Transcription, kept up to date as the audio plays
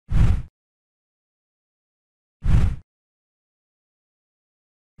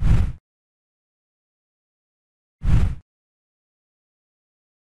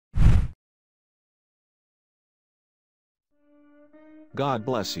God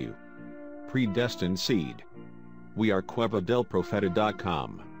bless you. Predestined Seed. We are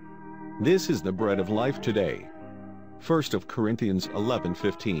cueva-del-profeta.com. This is the bread of life today. 1 Corinthians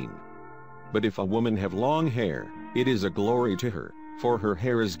 11:15. But if a woman have long hair, it is a glory to her, for her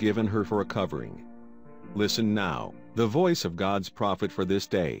hair is given her for a covering. Listen now, the voice of God's prophet for this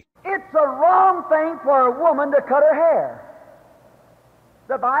day. It's a wrong thing for a woman to cut her hair.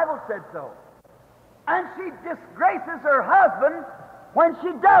 The Bible said so. And she disgraces her husband when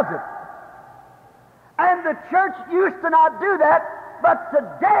she does it. And the church used to not do that, but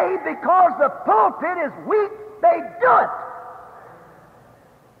today, because the pulpit is weak, they do it.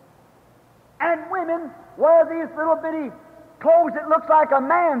 And women wear these little bitty clothes that looks like a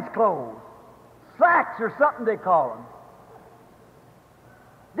man's clothes. Slacks or something they call them.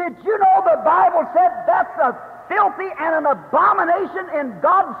 Did you know the Bible said that's a filthy and an abomination in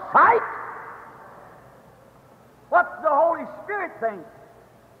God's sight? What's the Holy Spirit think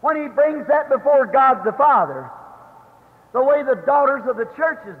when He brings that before God the Father? The way the daughters of the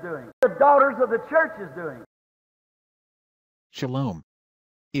church is doing. The daughters of the church is doing. Shalom.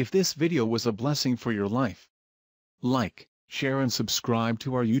 If this video was a blessing for your life, like, share and subscribe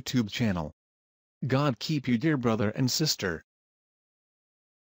to our YouTube channel. God keep you, dear brother and sister.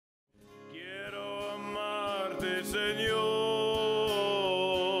 Quiero amarte, Señor,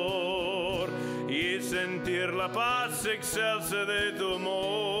 y sentir la paz excelsa de tu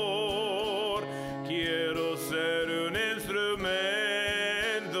amor. Quiero ser